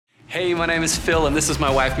Hey, my name is Phil, and this is my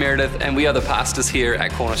wife Meredith, and we are the pastors here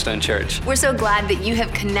at Cornerstone Church. We're so glad that you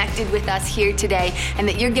have connected with us here today and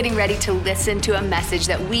that you're getting ready to listen to a message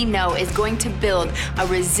that we know is going to build a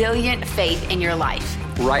resilient faith in your life.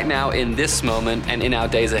 Right now, in this moment, and in our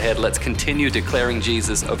days ahead, let's continue declaring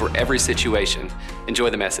Jesus over every situation. Enjoy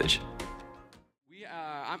the message.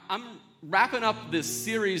 I'm wrapping up this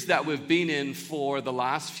series that we've been in for the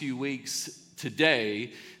last few weeks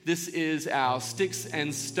today. This is our Sticks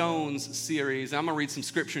and Stones series. I'm going to read some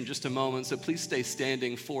scripture in just a moment, so please stay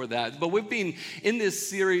standing for that. But we've been in this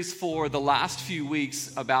series for the last few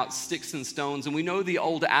weeks about sticks and stones, and we know the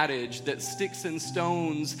old adage that sticks and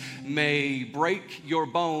stones may break your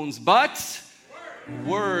bones, but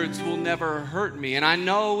words will never hurt me. And I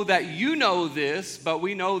know that you know this, but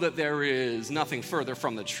we know that there is nothing further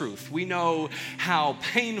from the truth. We know how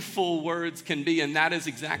painful words can be, and that is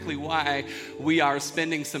exactly why we are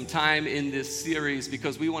spending some time in this series,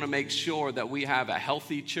 because we want to make sure that we have a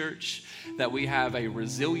healthy church, that we have a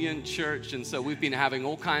resilient church. And so we've been having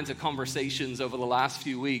all kinds of conversations over the last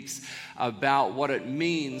few weeks about what it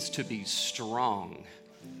means to be strong.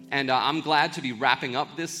 And I'm glad to be wrapping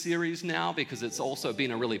up this series now, because it's also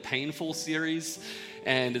been a really painful series,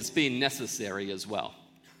 and it's been necessary as well,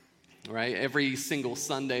 right? Every single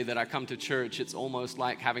Sunday that I come to church, it's almost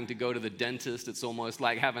like having to go to the dentist. It's almost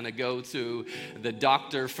like having to go to the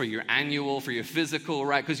doctor for your annual, for your physical,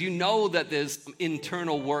 right? Because you know that there's some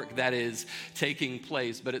internal work that is taking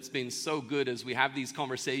place, but it's been so good as we have these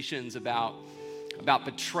conversations about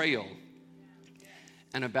betrayal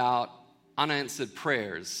and about unanswered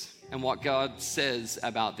prayers and what God says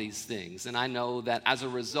about these things. And I know that as a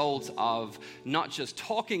result of not just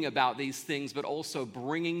talking about these things, but also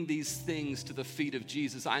bringing these things to the feet of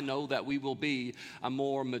Jesus, I know that we will be a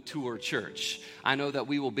more mature church. I know that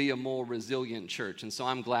we will be a more resilient church. And so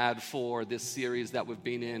I'm glad for this series that we've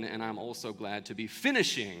been in, and I'm also glad to be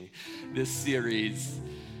finishing this series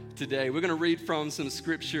today. We're going to read from some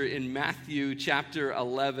scripture in Matthew chapter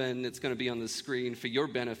 11. It's going to be on the screen for your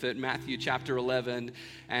benefit. Matthew chapter 11,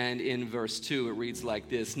 and in verse 2, it reads like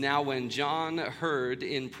this. Now when John heard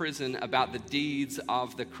in prison about the deeds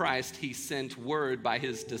of the Christ, he sent word by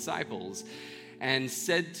his disciples and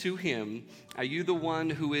said to him, "Are you the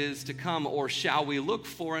one who is to come, or shall we look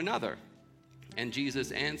for another?" And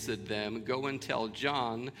Jesus answered them, "Go and tell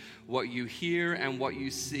John what you hear and what you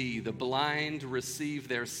see. The blind receive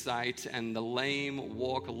their sight, and the lame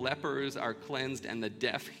walk. Lepers are cleansed, and the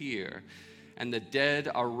deaf hear. And the dead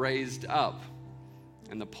are raised up,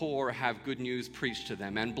 and the poor have good news preached to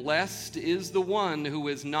them. And blessed is the one who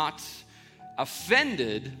is not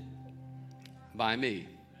offended by me."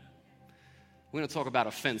 We're going to talk about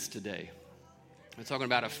offense today. We're talking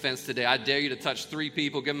about offense today. I dare you to touch 3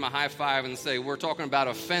 people, give them a high five, and say, we're talking about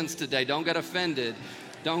offense today. Don't get offended.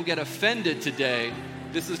 Don't get offended today.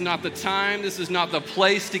 This is not the time. This is not the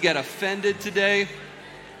place to get offended today.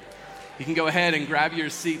 You can go ahead and grab your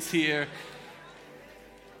seats here.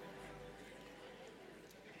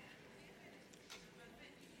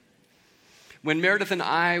 When Meredith and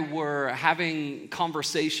I were having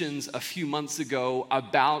conversations a few months ago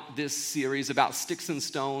about this series, about sticks and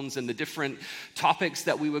stones and the different topics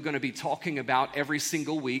that we were going to be talking about every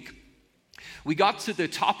single week, we got to the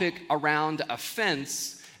topic around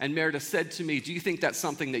offense, and Meredith said to me, "Do you think that's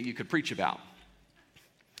something that you could preach about?"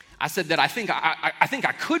 I said that I think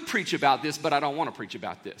I could preach about this, but I don't want to preach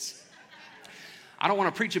about this. I don't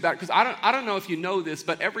want to preach about it because I don't know if you know this,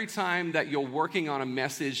 but every time that you're working on a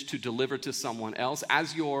message to deliver to someone else,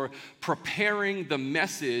 as you're preparing the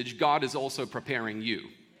message, God is also preparing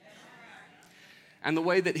you. And the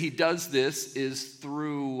way that he does this is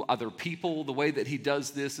through other people. The way that he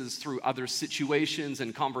does this is through other situations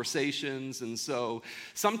and conversations. And so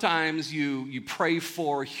sometimes you pray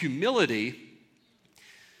for humility,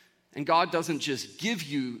 and God doesn't just give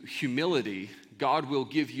you humility. God will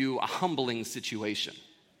give you a humbling situation.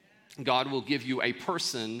 God will give you a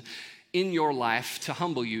person in your life to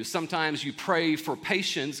humble you. Sometimes you pray for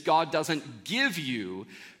patience. God doesn't give you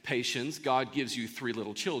patience. God gives you 3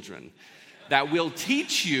 little children that will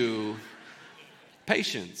teach you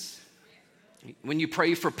patience. When you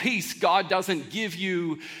pray for peace, God doesn't give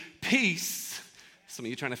you peace. Some of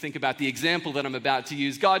you are trying to think about the example that I'm about to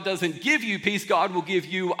use. God doesn't give you peace. God will give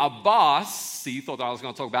you a boss. See, you thought I was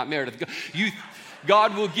going to talk about Meredith.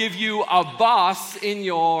 God will give you a boss in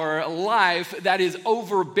your life that is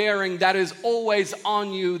overbearing, that is always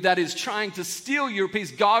on you, that is trying to steal your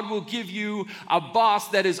peace. God will give you a boss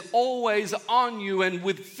that is always on you and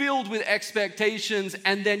filled with expectations,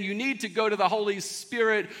 and then you need to go to the Holy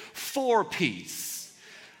Spirit for peace.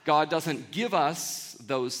 God doesn't give us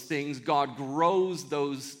those things. God grows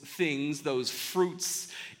those things, those fruits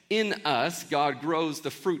in us. God grows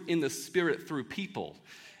the fruit in the Spirit through people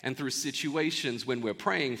and through situations when we're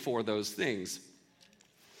praying for those things.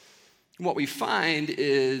 What we find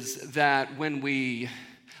is that when we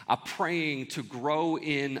are praying to grow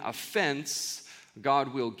in offense,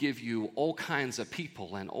 God will give you all kinds of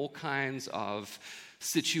people and all kinds of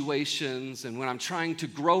situations. And when I'm trying to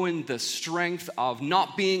grow in the strength of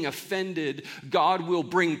not being offended, God will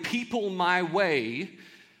bring people my way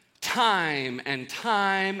time and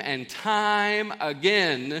time and time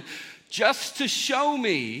again just to show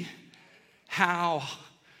me how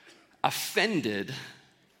offended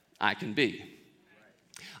I can be.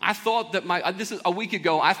 I thought that this is a week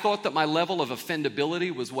ago, I thought that my level of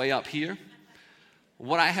offendability was way up here.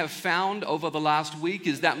 What I have found over the last week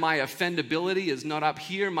is that my offendability is not up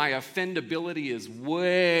here. My offendability is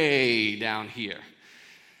way down here.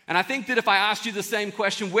 And I think that if I asked you the same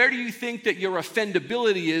question, where do you think that your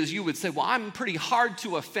offendability is? You would say, well, I'm pretty hard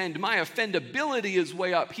to offend. My offendability is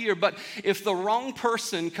way up here. But if the wrong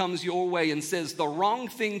person comes your way and says the wrong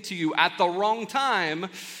thing to you at the wrong time,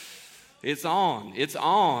 it's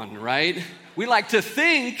on, right? We like to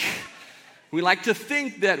think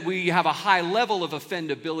that we have a high level of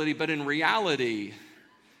offendability, but in reality,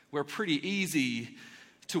 we're pretty easy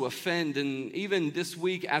to offend. And even this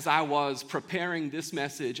week, as I was preparing this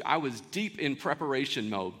message, I was deep in preparation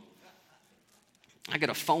mode. I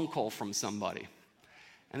get a phone call from somebody,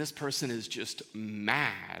 and this person is just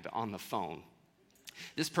mad on the phone.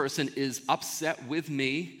 This person is upset with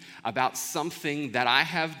me about something that I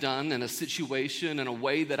have done in a situation and a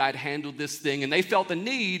way that I'd handled this thing. And they felt the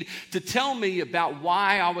need to tell me about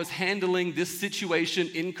why I was handling this situation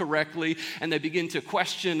incorrectly. And they begin to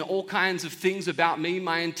question all kinds of things about me,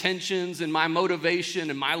 my intentions and my motivation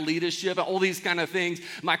and my leadership, all these kind of things,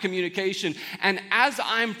 my communication. And as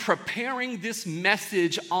I'm preparing this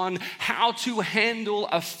message on how to handle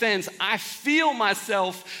offense, I feel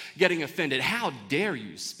myself getting offended. How dare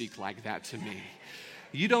you speak like that to me?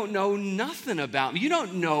 You don't know nothing about me. You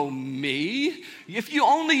don't know me. If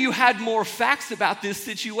you had more facts about this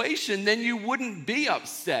situation, then you wouldn't be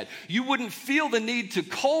upset. You wouldn't feel the need to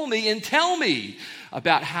call me and tell me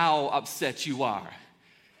about how upset you are.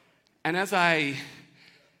 And as I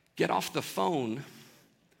get off the phone,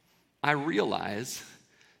 I realize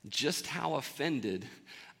just how offended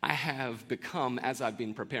I have become as I've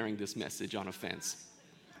been preparing this message on offense.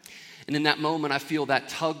 And in that moment, I feel that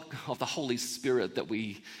tug of the Holy Spirit that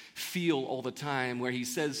we feel all the time, where he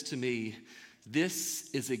says to me, this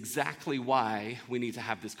is exactly why we need to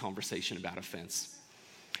have this conversation about offense.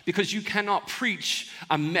 Because you cannot preach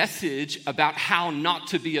a message about how not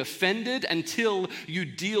to be offended until you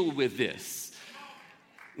deal with this.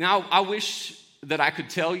 Now, I wish that I could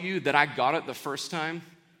tell you that I got it the first time.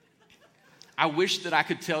 I wish that I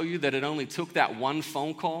could tell you that it only took that one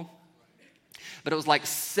phone call. But it was like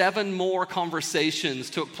 7 more conversations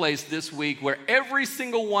took place this week where every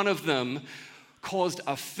single one of them caused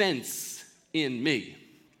offense in me.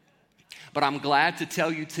 But I'm glad to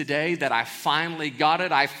tell you today that I finally got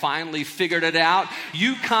it. I finally figured it out.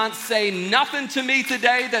 You can't say nothing to me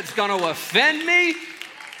today that's going to offend me.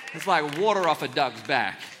 It's like water off a duck's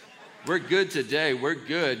back. We're good today. We're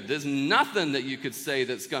good. There's nothing that you could say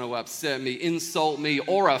that's going to upset me, insult me,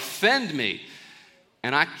 or offend me.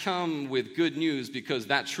 And I come with good news because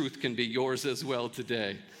that truth can be yours as well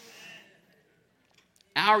today.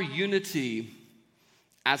 Our unity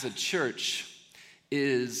as a church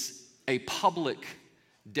is a public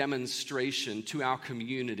demonstration to our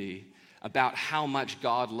community about how much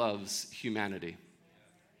God loves humanity.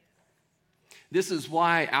 This is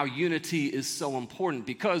why our unity is so important,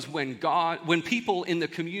 because when people in the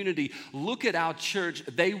community look at our church,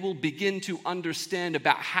 they will begin to understand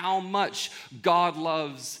about how much God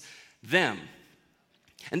loves them.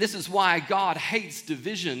 And this is why God hates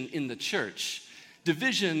division in the church.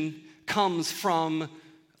 Division comes from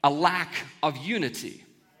a lack of unity.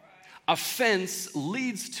 Offense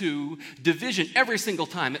leads to division every single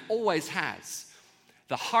time. It always has.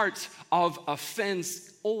 The heart of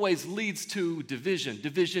offense always leads to division.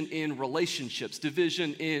 Division in relationships,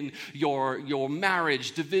 division in your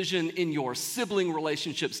marriage, division in your sibling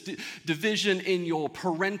relationships, division in your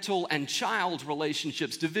parental and child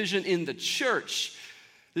relationships, division in the church.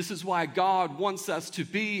 This is why God wants us to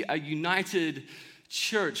be a united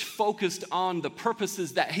church focused on the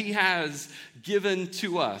purposes that he has given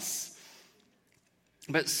to us.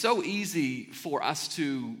 But it's so easy for us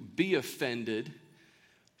to be offended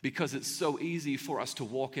because it's so easy for us to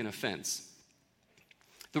walk in offense.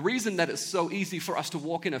 The reason that it's so easy for us to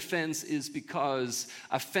walk in offense is because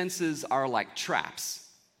offenses are like traps.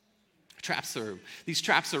 These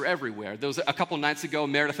traps are everywhere. There was a couple nights ago,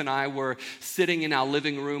 Meredith and I were sitting in our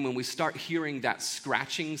living room and we start hearing that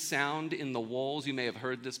scratching sound in the walls. You may have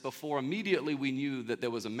heard this before. Immediately we knew that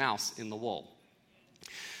there was a mouse in the wall.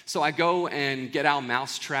 So I go and get our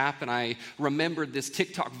mouse trap, and I remembered this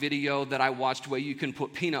TikTok video that I watched where you can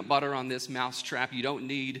put peanut butter on this mouse trap. You don't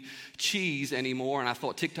need cheese anymore, and I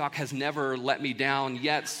thought TikTok has never let me down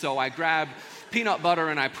yet, so I grabbed peanut butter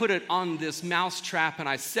and I put it on this mouse trap, and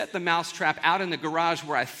I set the mouse trap out in the garage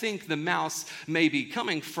where I think the mouse may be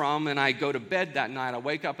coming from, and I go to bed that night. I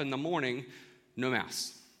wake up in the morning, no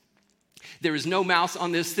mouse. There is no mouse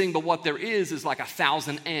on this thing, but what there is like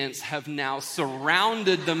 1,000 ants have now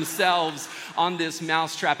surrounded themselves on this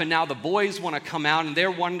mouse trap. And now the boys want to come out and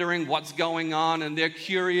they're wondering what's going on, and they're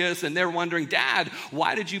curious and they're wondering, Dad,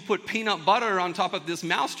 why did you put peanut butter on top of this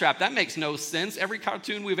mouse trap? That makes no sense. Every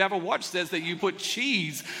cartoon we've ever watched says that you put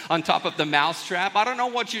cheese on top of the mouse trap. I don't know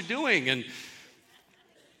what you're doing. And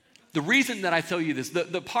the reason that I tell you this,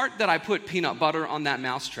 the part that I put peanut butter on that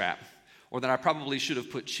mouse trap, or that I probably should have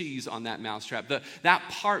put cheese on that mousetrap. That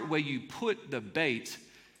part where you put the bait,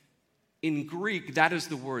 in Greek, that is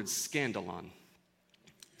the word scandalon.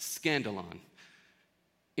 Scandalon.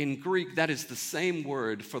 In Greek, that is the same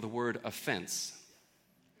word for the word offense.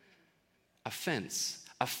 Offense.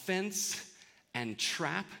 Offense and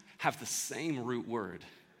trap have the same root word.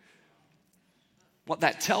 What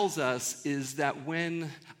that tells us is that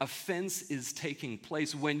when offense is taking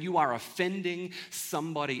place, when you are offending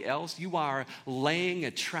somebody else, you are laying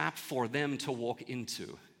a trap for them to walk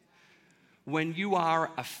into. When you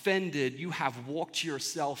are offended, you have walked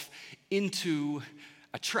yourself into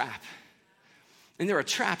a trap. And there are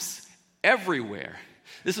traps everywhere.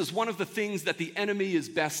 This is one of the things that the enemy is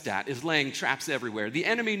best at, is laying traps everywhere. The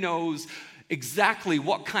enemy knows exactly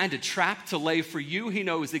what kind of trap to lay for you. He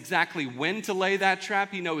knows exactly when to lay that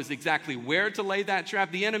trap. He knows exactly where to lay that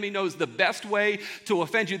trap. The enemy knows the best way to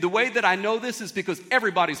offend you. The way that I know this is because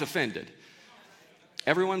everybody's offended.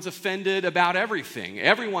 Everyone's offended about everything.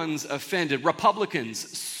 Everyone's offended.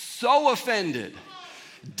 Republicans, so offended.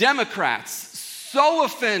 Democrats, so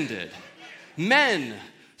offended. Men,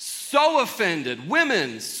 so offended.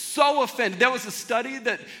 Women, so offended. There was a study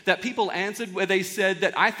that people answered where they said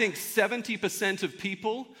that I think 70% of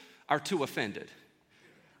people are too offended.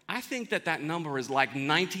 I think that number is like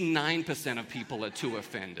 99% of people are too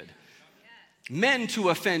offended. Men too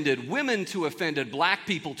offended, women too offended, black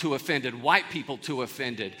people too offended, white people too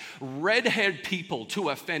offended, red-haired people too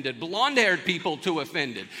offended, blonde-haired people too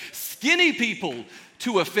offended, skinny people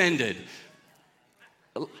too offended.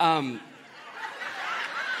 I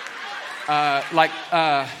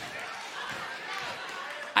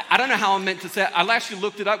don't know how I'm meant to say it. I actually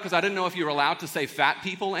looked it up because I didn't know if you were allowed to say fat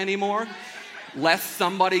people anymore, lest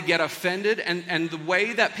somebody get offended. And the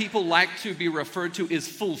way that people like to be referred to is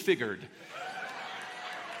full-figured.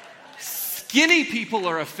 Skinny people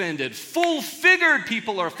are offended. Full-figured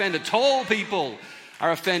people are offended. Tall people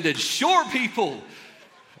are offended. Short people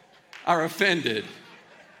are offended.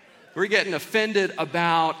 We're getting offended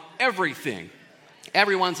about everything.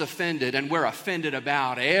 Everyone's offended, and we're offended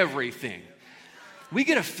about everything. We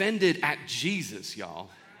get offended at Jesus, y'all.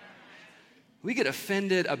 We get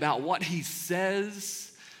offended about what he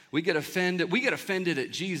says. We get offended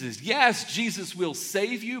at Jesus. Yes, Jesus will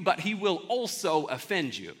save you, but he will also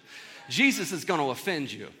offend you. Jesus is going to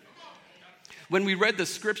offend you. When we read the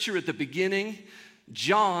scripture at the beginning,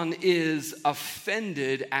 John is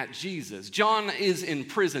offended at Jesus. John is in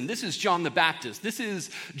prison. This is John the Baptist. This is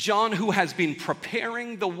John who has been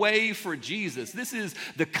preparing the way for Jesus. This is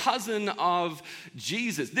the cousin of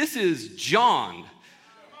Jesus. This is John.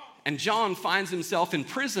 And John finds himself in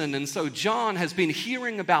prison, and so John has been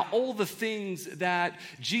hearing about all the things that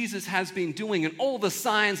Jesus has been doing and all the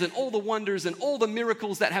signs and all the wonders and all the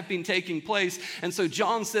miracles that have been taking place. And so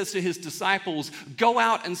John says to his disciples, go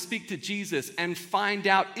out and speak to Jesus and find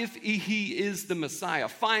out if he is the Messiah.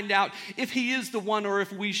 Find out if he is the one or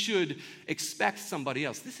if we should expect somebody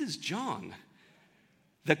else. This is John,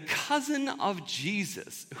 the cousin of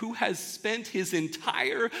Jesus, who has spent his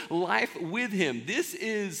entire life with him. This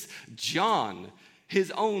is John,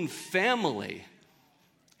 his own family.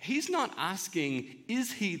 He's not asking,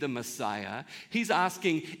 is he the Messiah? He's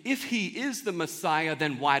asking, if he is the Messiah,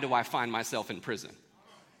 then why do I find myself in prison?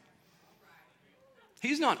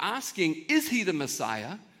 He's not asking, is he the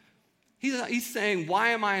Messiah? He's saying, why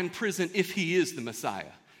am I in prison if he is the Messiah?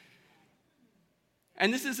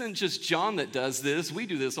 And this isn't just John that does this. We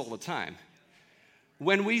do this all the time.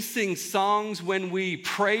 when we sing songs, when we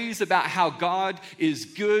praise about how God is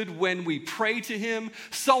good, when we pray to Him,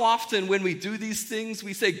 so often when we do these things,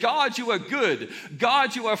 we say, God, you are good.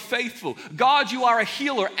 God, you are faithful. God, you are a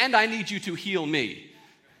healer, and I need you to heal me.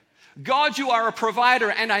 God, you are a provider,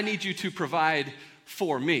 and I need you to provide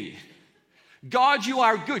for me. God, you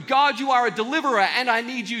are good. God, you are a deliverer, and I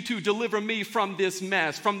need you to deliver me from this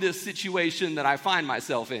mess, from this situation that I find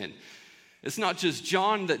myself in. It's not just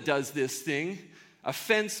John that does this thing.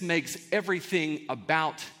 Offense makes everything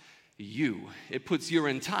about you. It puts your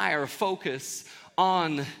entire focus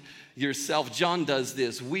on yourself. John does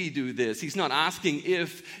this. We do this. He's not asking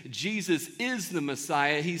if Jesus is the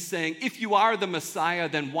Messiah. He's saying, if you are the Messiah,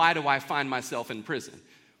 then why do I find myself in prison?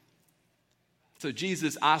 So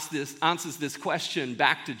Jesus answers this question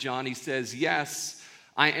back to John. He says, yes,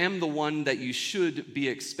 I am the one that you should be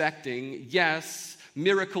expecting. Yes,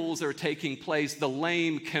 miracles are taking place. The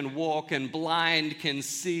lame can walk and blind can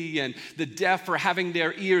see and the deaf are having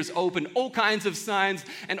their ears open. All kinds of signs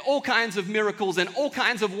and all kinds of miracles and all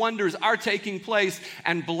kinds of wonders are taking place.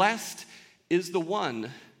 And blessed is the one,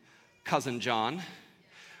 Cousin John,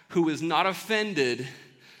 who is not offended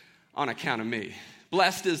on account of me.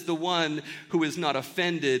 Blessed is the one who is not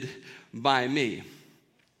offended by me.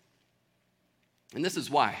 And this is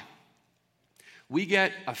why. We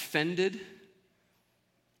get offended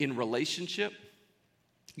in relationship.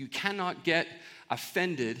 You cannot get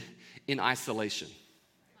offended in isolation.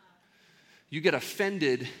 You get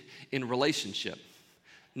offended in relationship,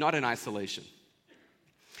 not in isolation.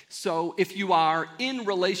 So if you are in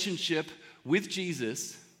relationship with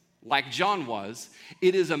Jesus, like John was,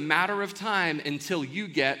 it is a matter of time until you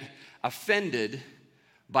get offended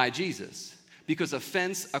by Jesus. Because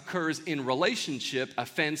offense occurs in relationship,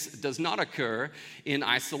 offense does not occur in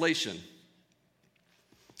isolation.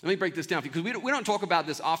 Let me break this down, because we don't talk about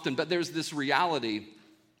this often, but there's this reality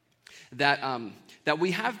that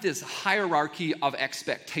we have this hierarchy of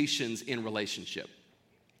expectations in relationship.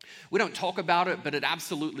 We don't talk about it, but it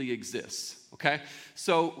absolutely exists, okay?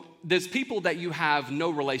 So there's people that you have no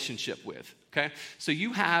relationship with, okay? So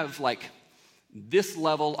you have like this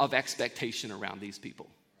level of expectation around these people,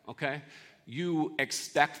 okay? You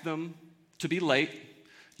expect them to be late.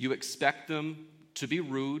 You expect them to be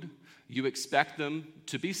rude. You expect them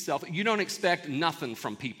to be selfish. You don't expect nothing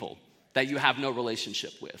from people that you have no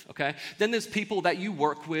relationship with, okay? Then there's people that you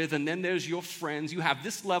work with, and then there's your friends. You have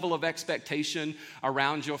this level of expectation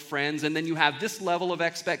around your friends, and then you have this level of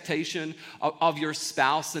expectation of your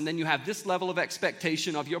spouse, and then you have this level of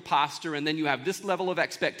expectation of your pastor, and then you have this level of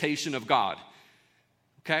expectation of God,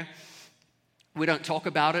 okay? We don't talk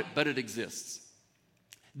about it, but it exists.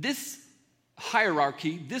 This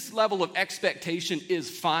hierarchy, this level of expectation is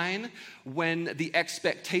fine when the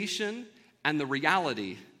expectation and the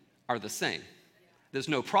reality are the same. There's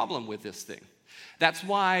no problem with this thing. That's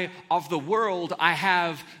why of the world I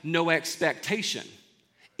have no expectation.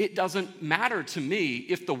 It doesn't matter to me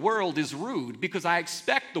if the world is rude because I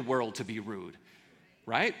expect the world to be rude,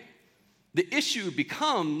 right? The issue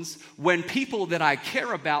becomes when people that I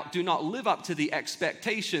care about do not live up to the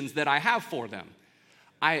expectations that I have for them.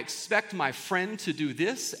 I expect my friend to do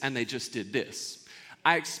this, and they just did this.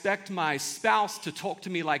 I expect my spouse to talk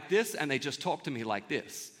to me like this, and they just talked to me like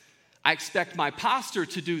this. I expect my pastor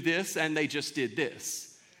to do this, and they just did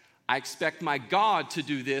this. I expect my God to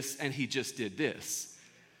do this, and he just did this.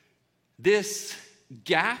 This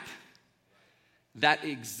gap that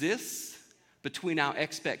exists between our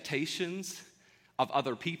expectations of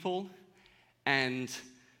other people and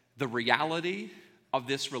the reality of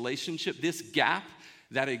this relationship, this gap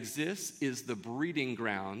that exists is the breeding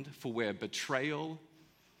ground for where betrayal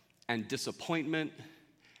and disappointment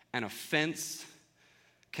and offense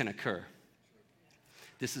can occur.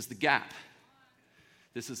 This is the gap.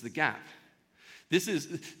 This is the gap.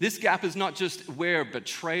 This gap is not just where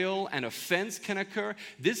betrayal and offense can occur.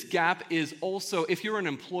 This gap is also, if you're an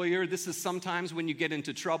employer, this is sometimes when you get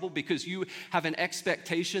into trouble because you have an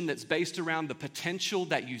expectation that's based around the potential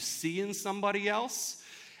that you see in somebody else.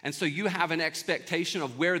 And so you have an expectation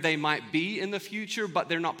of where they might be in the future, but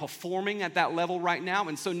they're not performing at that level right now.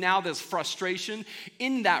 And so now there's frustration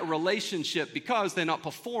in that relationship because they're not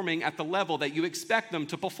performing at the level that you expect them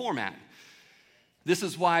to perform at. This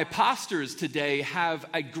is why pastors today have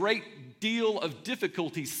a great deal of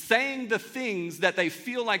difficulty saying the things that they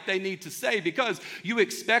feel like they need to say, because you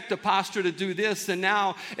expect a pastor to do this, and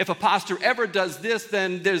now if a pastor ever does this,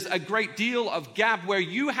 then there's a great deal of gap where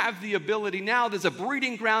you have the ability. Now there's a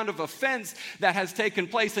breeding ground of offense that has taken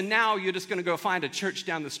place, and now you're just going to go find a church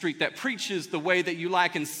down the street that preaches the way that you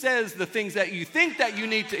like and says the things that you think that you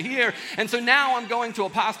need to hear. And so now I'm going to a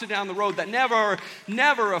pastor down the road that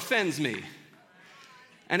never offends me.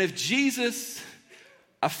 And if Jesus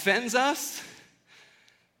offends us,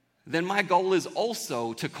 then my goal is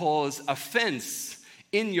also to cause offense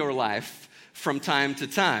in your life from time to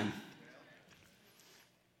time.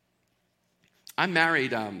 I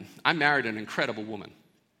married an incredible woman.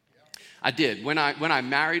 I did. When I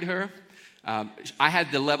married her, I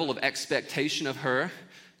had the level of expectation of her.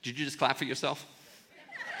 Did you just clap for yourself?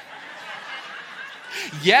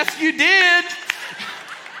 Yes, you did.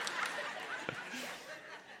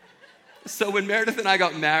 So when Meredith and I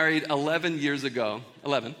got married 11 years ago,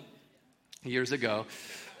 I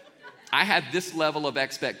had this level of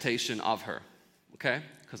expectation of her, okay?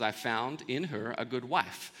 Because I found in her a good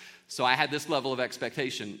wife. So I had this level of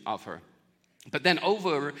expectation of her. But then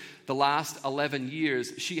over the last 11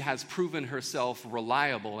 years, she has proven herself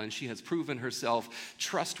reliable, and she has proven herself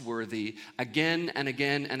trustworthy again and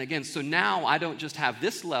again and again. So now I don't just have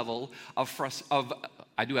this level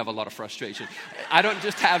I do have a lot of frustration. I don't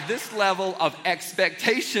just have this level of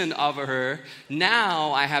expectation of her.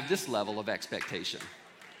 Now I have this level of expectation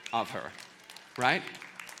of her, right?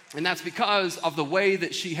 And that's because of the way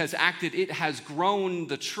that she has acted. It has grown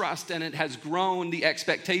the trust, and it has grown the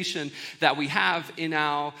expectation that we have in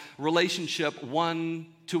our relationship one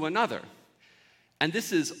to another. And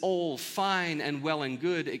this is all fine and well and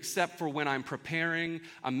good, except for when I'm preparing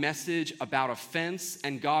a message about offense,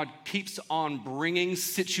 and God keeps on bringing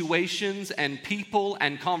situations and people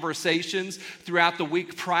and conversations throughout the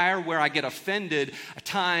week prior where I get offended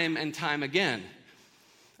time and time again.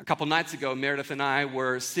 A couple nights ago, Meredith and I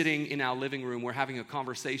were sitting in our living room. We're having a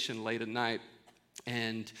conversation late at night,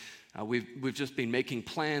 and we've just been making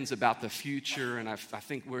plans about the future, and I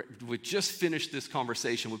think we just finished this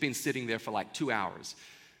conversation. We've been sitting there for like 2 hours.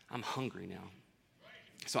 I'm hungry now.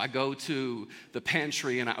 So I go to the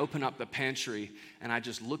pantry, and I open up the pantry, and I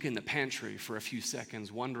just look in the pantry for a few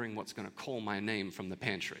seconds, wondering what's going to call my name from the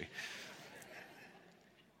pantry.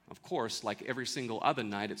 Of course, like every single other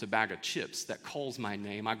night, it's a bag of chips that calls my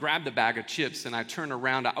name. I grab the bag of chips and I turn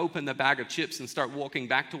around, I open the bag of chips and start walking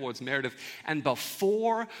back towards Meredith. And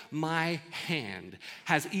before my hand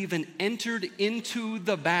has even entered into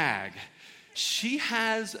the bag, she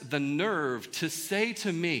has the nerve to say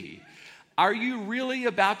to me, "Are you really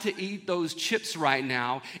about to eat those chips right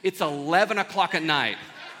now? It's 11 o'clock at night."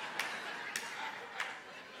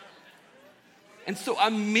 And so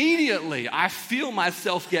immediately I feel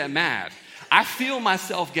myself get mad. I feel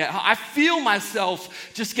myself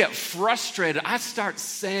just get frustrated. I start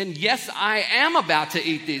saying, yes, I am about to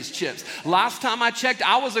eat these chips. Last time I checked,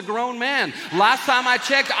 I was a grown man. Last time I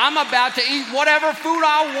checked, I'm about to eat whatever food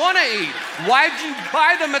I want to eat. Why'd you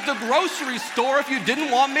buy them at the grocery store if you didn't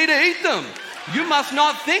want me to eat them? You must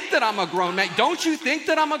not think that I'm a grown man. Don't you think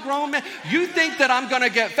that I'm a grown man? You think that I'm going to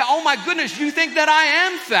get fat. Oh my goodness, you think that I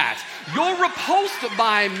am fat. You're repulsed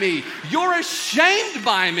by me. You're ashamed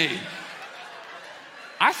by me.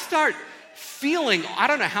 I start feeling, I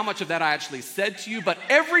don't know how much of that I actually said to you, but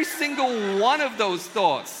every single one of those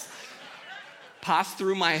thoughts passed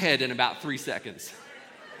through my head in about 3 seconds.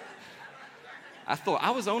 I thought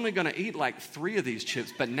I was only going to eat like 3 of these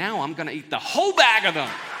chips, but now I'm going to eat the whole bag of them.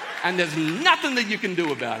 And there's nothing that you can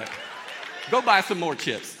do about it. Go buy some more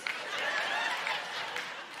chips.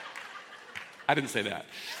 I didn't say that.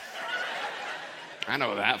 I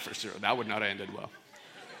know that for sure. That would not have ended well.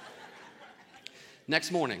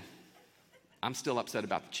 Next morning, I'm still upset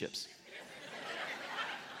about the chips.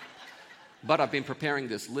 But I've been preparing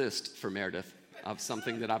this list for Meredith of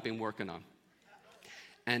something that I've been working on.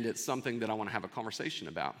 And it's something that I want to have a conversation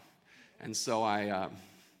about. And so I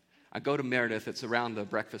go to Meredith. It's around the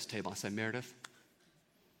breakfast table. I say, "Meredith,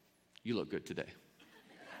 you look good today."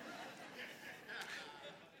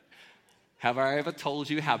 Have I ever told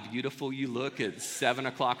you how beautiful you look at 7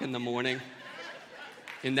 o'clock in the morning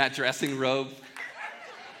in that dressing robe?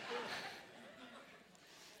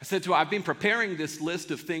 I said to her, I've been preparing this list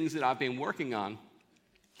of things that I've been working on.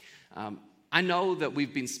 I know that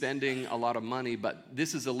we've been spending a lot of money, but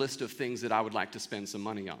this is a list of things that I would like to spend some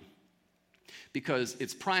money on. Because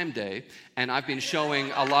it's Prime Day, and I've been showing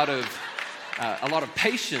a lot of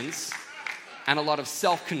patience and a lot of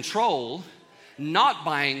self-control not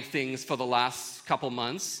buying things for the last couple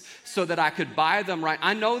months so that I could buy them right.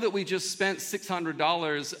 I know that we just spent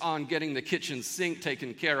 $600 on getting the kitchen sink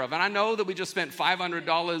taken care of. And I know that we just spent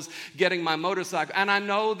 $500 getting my motorcycle. And I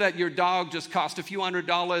know that your dog just cost a few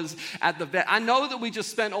 $100s at the vet. I know that we just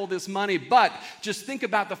spent all this money. But just think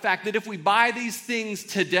about the fact that if we buy these things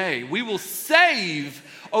today, we will save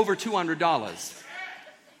over $200.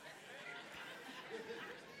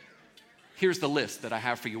 Here's the list that I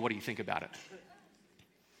have for you. What do you think about it?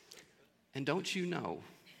 And don't you know,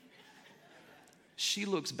 she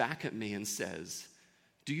looks back at me and says,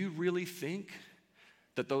 do you really think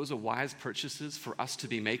that those are wise purchases for us to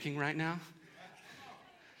be making right now?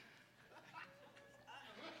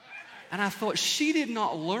 And I thought, she did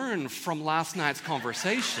not learn from last night's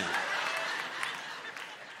conversation.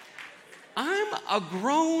 I'm a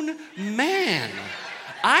grown man.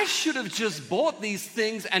 I should have just bought these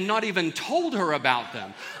things and not even told her about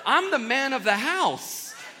them. I'm the man of the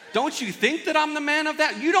house. Don't you think that I'm the man of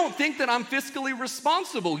that? You don't think that I'm fiscally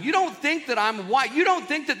responsible. You don't think that I'm white. You don't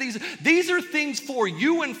think that these are things for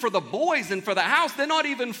you and for the boys and for the house. They're not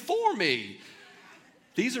even for me.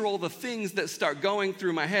 These are all the things that start going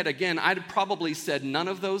through my head. Again, I'd probably said none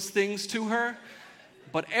of those things to her,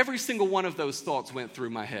 but every single one of those thoughts went through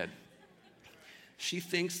my head. She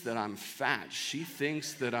thinks that I'm fat. She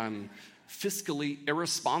thinks that I'm fiscally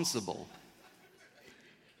irresponsible.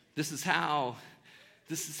 This is how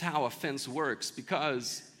offense works,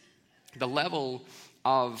 because the level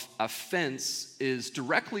of offense is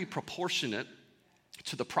directly proportionate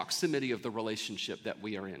to the proximity of the relationship that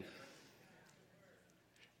we are in.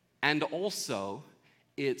 And also,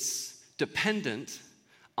 it's dependent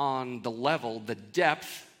on the level, the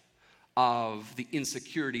depth of the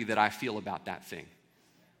insecurity that I feel about that thing.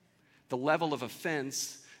 The level of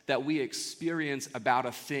offense that we experience about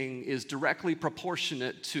a thing is directly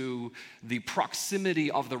proportionate to the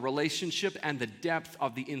proximity of the relationship and the depth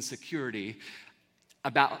of the insecurity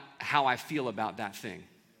about how I feel about that thing.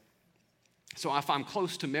 So if I'm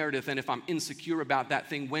close to Meredith and if I'm insecure about that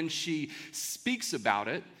thing, when she speaks about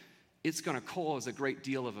it, it's going to cause a great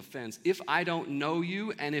deal of offense. If I don't know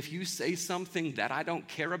you and if you say something that I don't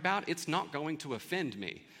care about, it's not going to offend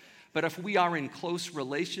me. But if we are in close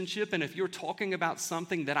relationship and if you're talking about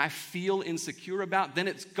something that I feel insecure about, then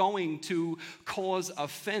it's going to cause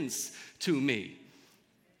offense to me.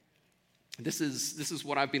 This is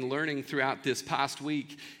what I've been learning throughout this past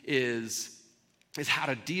week is how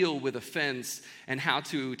to deal with offense and how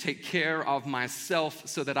to take care of myself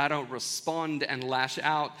so that I don't respond and lash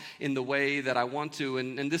out in the way that I want to.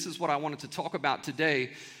 And this is what I wanted to talk about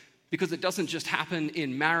today, because it doesn't just happen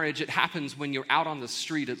in marriage, it happens when you're out on the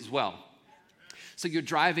street as well. So you're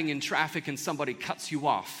driving in traffic and somebody cuts you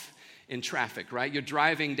off in traffic, right? You're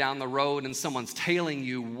driving down the road and someone's tailing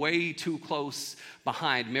you way too close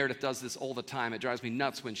behind. Meredith does this all the time. It drives me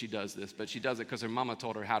nuts when she does this, but she does it because her mama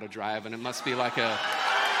told her how to drive, and it must be like a...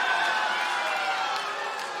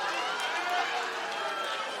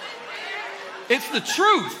 It's the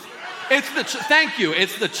truth. Thank you.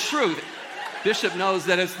 It's the truth. Bishop knows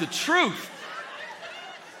that it's the truth.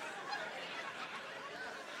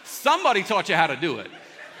 Somebody taught you how to do it.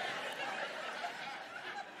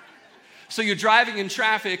 So you're driving in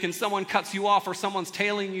traffic and someone cuts you off or someone's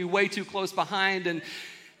tailing you way too close behind, and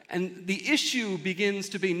the issue begins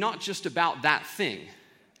to be not just about that thing.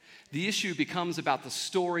 The issue becomes about the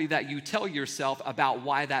story that you tell yourself about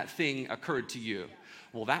why that thing occurred to you.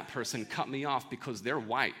 Well, that person cut me off because they're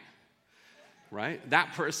white, right?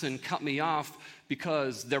 That person cut me off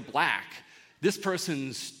because they're black. This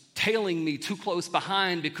person's tailing me too close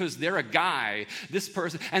behind because they're a guy. This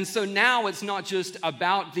person, and so now it's not just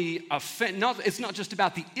about it's not just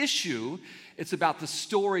about the issue. It's about the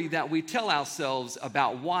story that we tell ourselves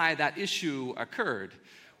about why that issue occurred.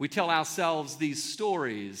 We tell ourselves these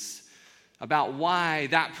stories about why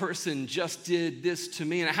that person just did this to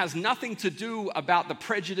me. And it has nothing to do about the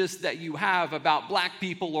prejudice that you have about black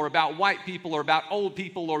people or about white people or about old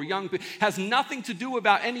people or young people. It has nothing to do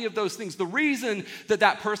about any of those things. The reason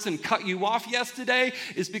that person cut you off yesterday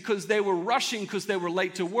is because they were rushing because they were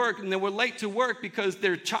late to work. And they were late to work because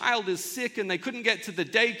their child is sick and they couldn't get to the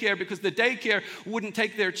daycare because the daycare wouldn't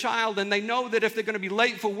take their child. And they know that if they're going to be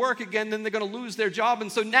late for work again, then they're going to lose their job.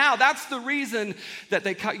 And so now that's the reason that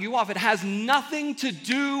they cut you off. It has nothing to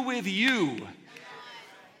do with you.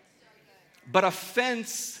 But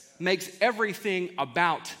offense makes everything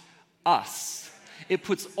about us. it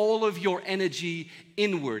puts all of your energy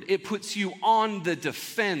inward. It puts you on the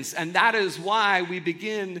defense. And that is why we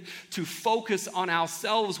begin to focus on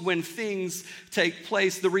ourselves when things take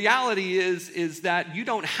place. The reality is that you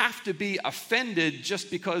don't have to be offended just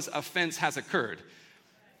because offense has occurred.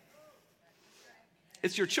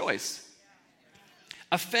 It's your choice.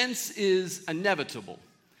 Offense is inevitable.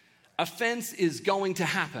 Offense is going to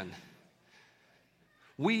happen.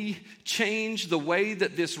 We changed the way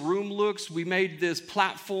that this room looks. We made this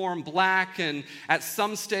platform black, and at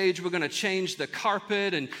some stage we're going to change the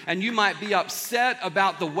carpet, and you might be upset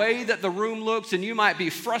about the way that the room looks, and you might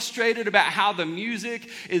be frustrated about how the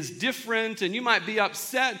music is different, and you might be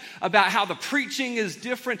upset about how the preaching is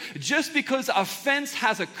different. Just because offense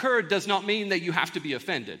has occurred does not mean that you have to be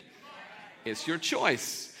offended. It's your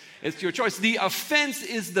choice. It's your choice. The offense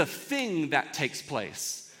is the thing that takes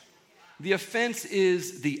place. The offense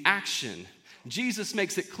is the action. Jesus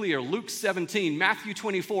makes it clear. Luke 17, Matthew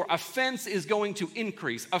 24, offense is going to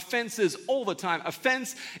increase. Offenses all the time.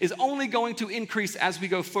 Offense is only going to increase as we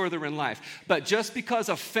go further in life. But just because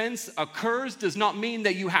offense occurs does not mean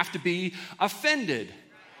that you have to be offended.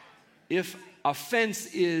 If offense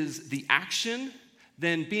is the action,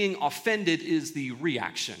 then being offended is the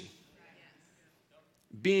reaction.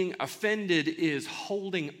 Being offended is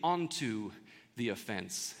holding onto the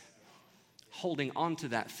offense. Holding on to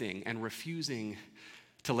that thing and refusing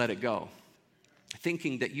to let it go.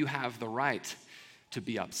 Thinking that you have the right to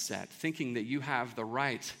be upset. Thinking that you have the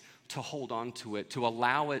right to hold on to it, to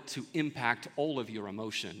allow it to impact all of your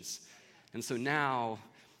emotions. And so now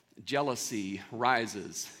jealousy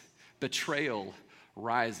rises, betrayal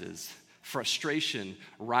rises, frustration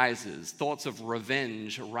rises, thoughts of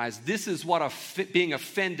revenge rise. This is what being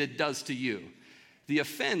offended does to you. The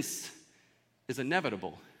offense is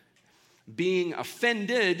inevitable. Being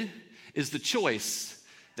offended is the choice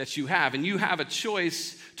that you have. And you have a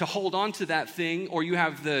choice to hold on to that thing, or you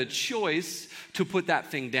have the choice to put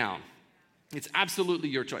that thing down. It's absolutely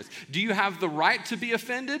your choice. Do you have the right to be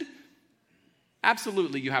offended?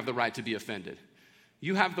 Absolutely, you have the right to be offended.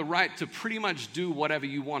 You have the right to pretty much do whatever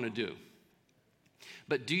you want to do.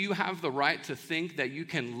 But do you have the right to think that you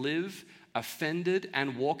can live offended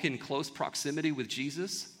and walk in close proximity with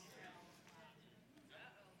Jesus?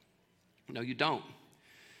 No, you don't.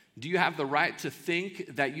 Do you have the right to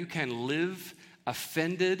think that you can live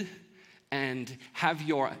offended and have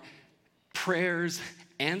your prayers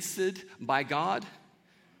answered by God?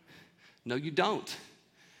 No, you don't.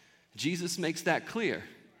 Jesus makes that clear.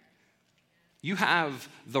 You have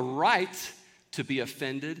the right to be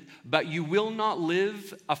offended, but you will not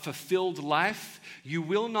live a fulfilled life. You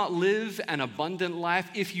will not live an abundant life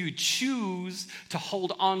if you choose to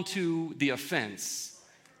hold on to the offense.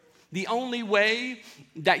 The only way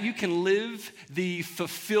that you can live the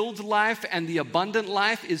fulfilled life and the abundant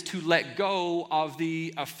life is to let go of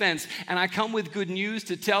the offense. And I come with good news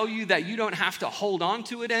to tell you that you don't have to hold on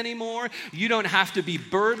to it anymore. You don't have to be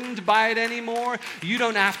burdened by it anymore. You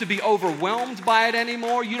don't have to be overwhelmed by it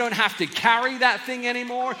anymore. You don't have to carry that thing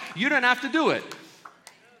anymore. You don't have to do it.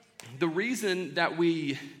 The reason that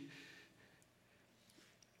we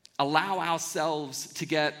allow ourselves to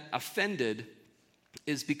get offended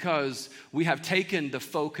is because we have taken the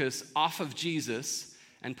focus off of Jesus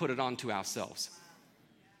and put it onto ourselves.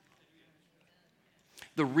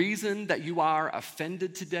 The reason that you are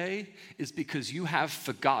offended today is because you have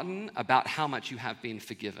forgotten about how much you have been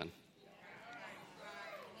forgiven.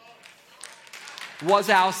 Was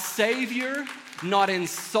our Savior not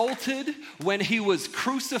insulted when he was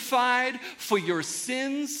crucified for your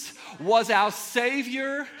sins? Was our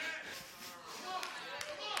Savior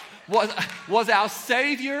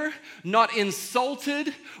not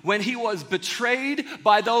insulted when he was betrayed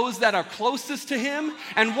by those that are closest to him?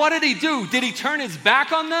 And what did he do? Did he turn his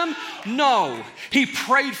back on them? No. He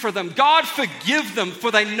prayed for them. God, forgive them,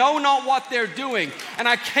 for they know not what they're doing. And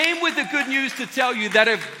I came with the good news to tell you that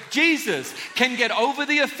if Jesus can get over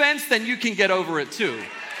the offense, then you can get over it too.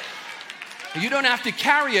 You don't have to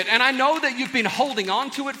carry it. And I know that you've been holding on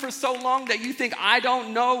to it for so long that you think, I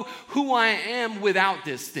don't know who I am without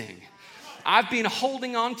this thing. I've been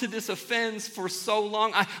holding on to this offense for so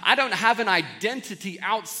long. I don't have an identity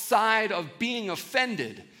outside of being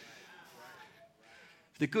offended.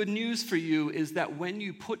 The good news for you is that when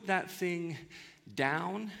you put that thing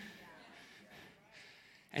down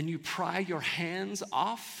and you pry your hands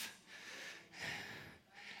off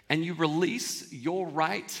and you release your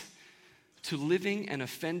right to living an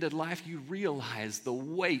offended life, you realize the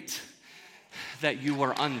weight that you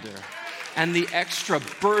were under and the extra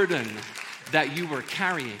burden that you were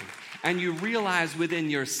carrying. And you realize within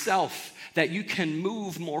yourself that you can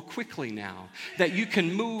move more quickly now, that you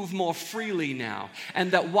can move more freely now,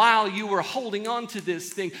 and that while you were holding on to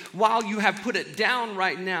this thing, while you have put it down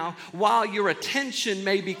right now, while your attention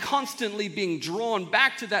may be constantly being drawn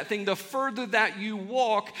back to that thing, the further that you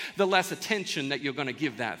walk, the less attention that you're going to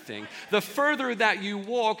give that thing. The further that you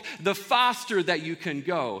walk, the faster that you can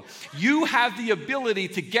go. You have the ability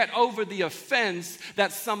to get over the offense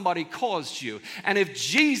that somebody caused you. And if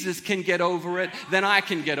Jesus can get over it, then I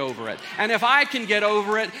can get over it. And if I can get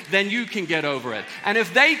over it, then you can get over it. And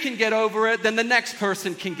if they can get over it, then the next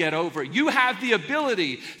person can get over it. You have the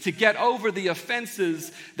ability to get over the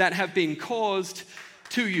offenses that have been caused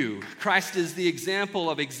to you. Christ is the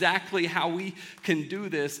example of exactly how we can do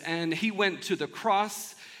this. And he went to the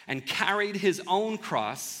cross and carried his own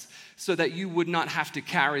cross so that you would not have to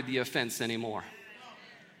carry the offense anymore.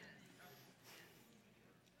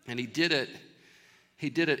 And he did it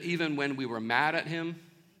even when we were mad at him.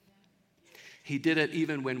 He did it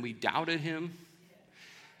even when we doubted him.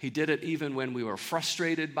 He did it even when we were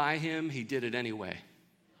frustrated by him. He did it anyway.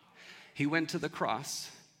 He went to the cross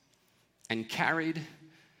and carried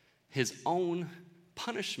his own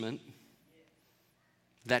punishment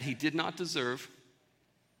that he did not deserve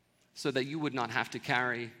so that you would not have to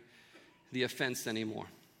carry the offense anymore.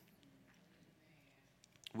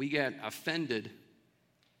 We get offended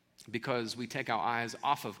because we take our eyes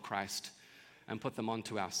off of Christ and put them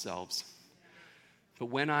onto ourselves. But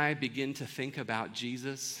when I begin to think about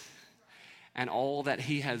Jesus and all that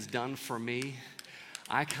he has done for me,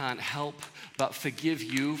 I can't help but forgive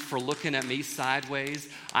you for looking at me sideways.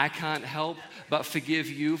 I can't help but forgive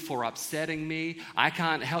you for upsetting me.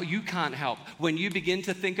 You can't help. When you begin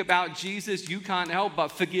to think about Jesus, you can't help but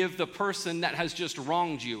forgive the person that has just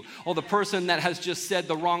wronged you or the person that has just said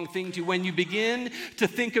the wrong thing to you. When you begin to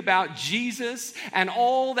think about Jesus and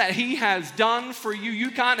all that he has done for you,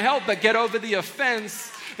 you can't help but get over the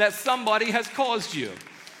offense that somebody has caused you.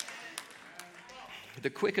 The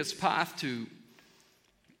quickest path to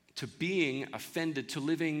being offended, to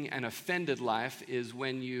living an offended life, is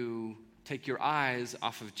when you take your eyes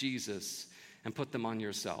off of Jesus and put them on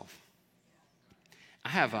yourself.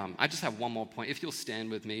 I just have one more point. If you'll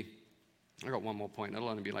stand with me, I got one more point. It'll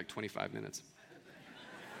only be like 25 minutes.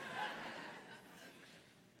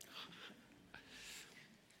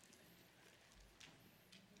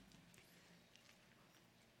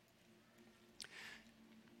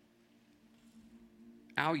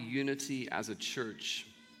 Our unity as a church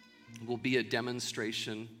will be a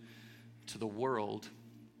demonstration to the world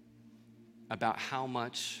about how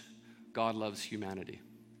much God loves humanity.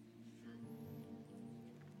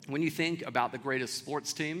 When you think about the greatest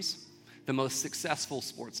sports teams, the most successful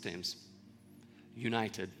sports teams,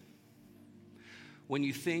 united. When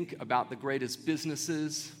you think about the greatest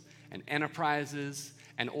businesses and enterprises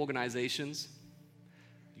and organizations,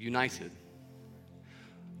 united.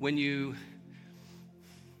 When you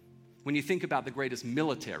think about the greatest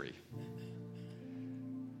military,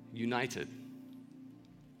 united.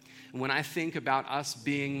 And when I think about us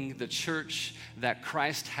being the church that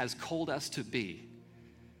Christ has called us to be,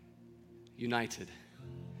 united.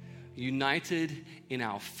 United in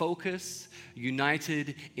our focus,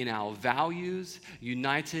 united in our values,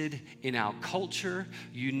 united in our culture,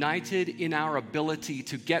 united in our ability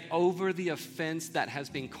to get over the offense that has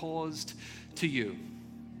been caused to you.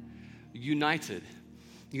 United.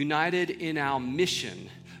 United in our mission,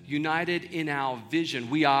 united in our vision.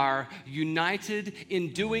 We are united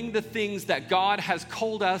in doing the things that God has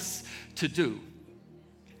called us to do.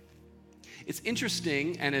 It's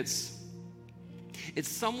interesting and it's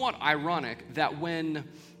somewhat ironic that when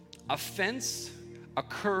offense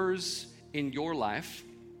occurs in your life,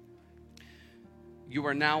 you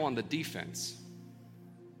are now on the defense.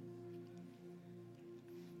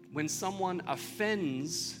 When someone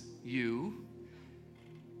offends you,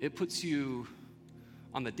 it puts you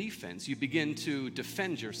on the defense. You begin to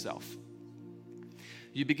defend yourself.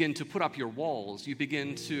 You begin to put up your walls. You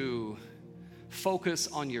begin to focus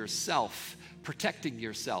on yourself, protecting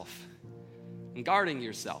yourself, and guarding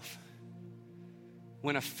yourself.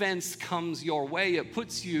 When offense comes your way, it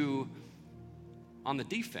puts you on the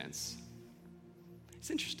defense. It's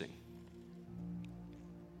interesting.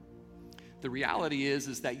 The reality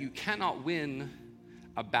is that you cannot win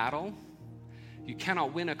a battle. You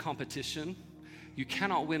cannot win a competition. You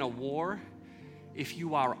cannot win a war if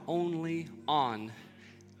you are only on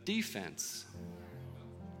defense.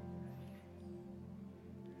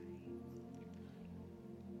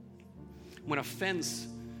 When offense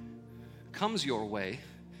comes your way,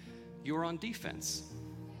 you're on defense.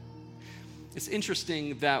 It's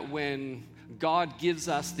interesting that when God gives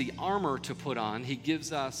us the armor to put on, he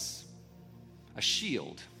gives us a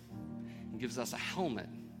shield. He gives us a helmet.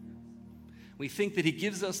 We think that he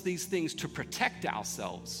gives us these things to protect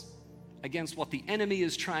ourselves against what the enemy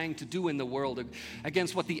is trying to do in the world,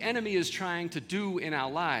 against what the enemy is trying to do in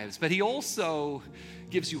our lives. But he also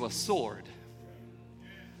gives you a sword.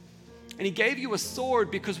 And he gave you a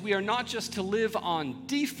sword because we are not just to live on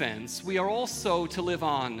defense, we are also to live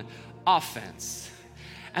on offense.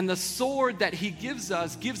 And the sword that he gives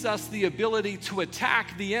us the ability to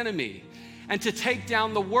attack the enemy and to take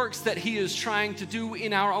down the works that he is trying to do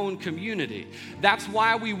in our own community. That's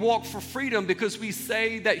why we walk for freedom, because we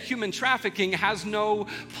say that human trafficking has no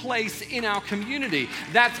place in our community.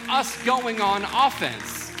 That's us going on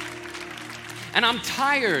offense. And I'm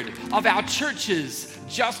tired of our churches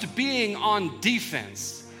just being on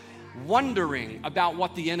defense, wondering about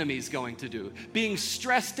what the enemy's going to do, being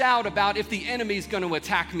stressed out about if the enemy's going to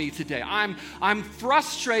attack me today. I'm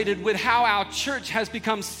frustrated with how our church has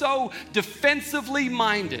become so defensively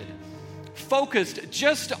minded, focused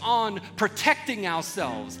just on protecting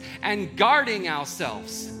ourselves and guarding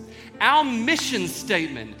ourselves. Our mission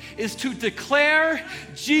statement is to declare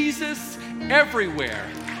Jesus everywhere.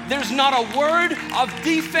 There's not a word of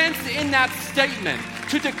defense in that statement.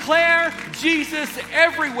 To declare Jesus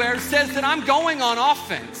everywhere says that I'm going on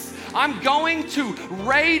offense. I'm going to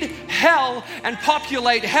raid hell and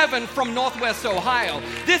populate heaven from Northwest Ohio.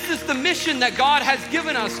 This is the mission that God has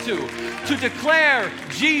given us to declare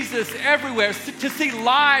Jesus everywhere, to see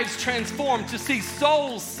lives transformed, to see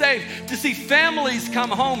souls saved, to see families come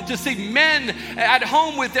home, to see men at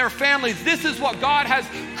home with their families. This is what God has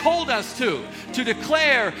called us to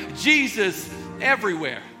declare Jesus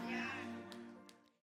everywhere.